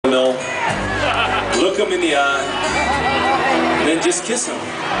him in the eye, and then just kiss him.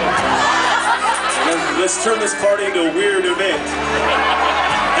 And then let's turn this party into a weird event.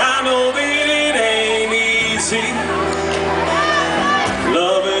 I know that it ain't easy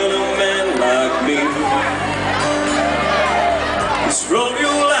loving a man like me. This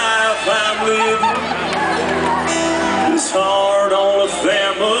rodeo life I'm living is hard on a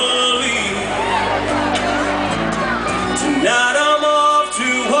family. Tonight I'm off to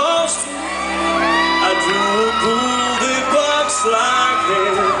Austin. I drew a pool that bucks like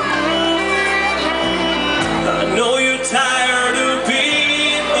hell. I know you're tired of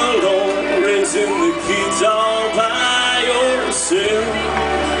being alone, raising the kids all by yourself.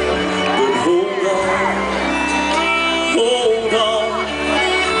 But hold on,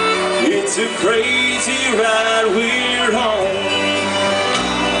 it's a crazy ride we're on.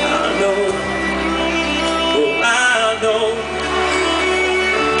 I know, oh I know,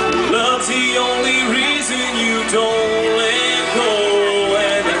 love's the only reason you don't let go,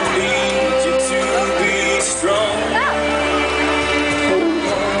 and I need you to be strong.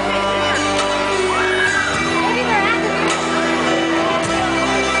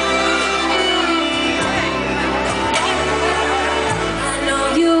 I know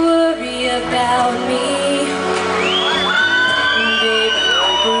you worry about me, baby, I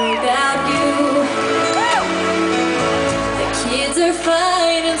worry about you. The kids are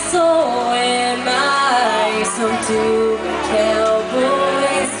fine and so am I. Some do,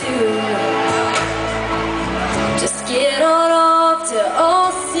 cowboys do. Just get on off to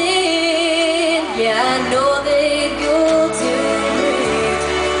Austin. Yeah, I know that you'll do it.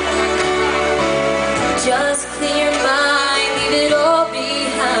 Just clear your mind, leave it all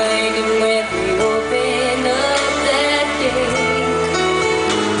behind, and when we open up that gate,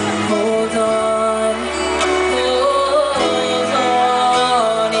 hold on,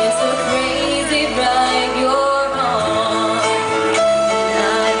 it's a crazy ride you're on.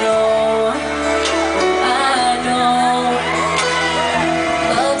 I know,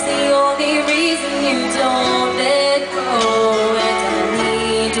 love's the only reason you don't let go, and I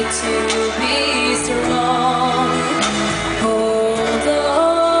need you to